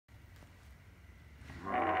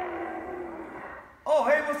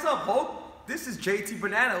what's up, Hope? This is JT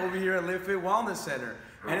Banana over here at Live Fit Wellness Center.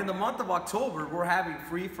 And in the month of October, we're having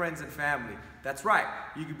free friends and family. That's right.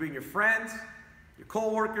 You can bring your friends, your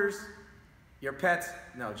co-workers, your pets.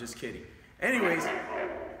 No, just kidding. Anyways,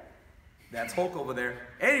 that's Hulk over there.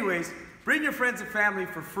 Anyways, bring your friends and family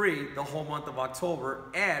for free the whole month of October,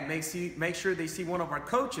 and make sure they see one of our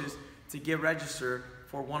coaches to get registered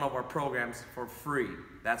for one of our programs for free.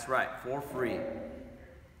 That's right, for free.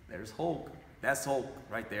 There's Hulk. That's Hulk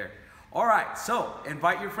right there. All right, so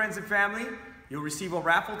invite your friends and family. You'll receive a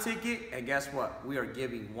raffle ticket, and guess what? We are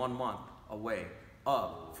giving 1 month away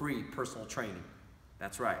of free personal training.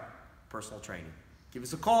 That's right, personal training. Give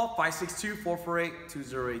us a call,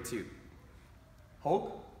 562-448-2082.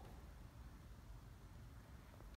 Hulk?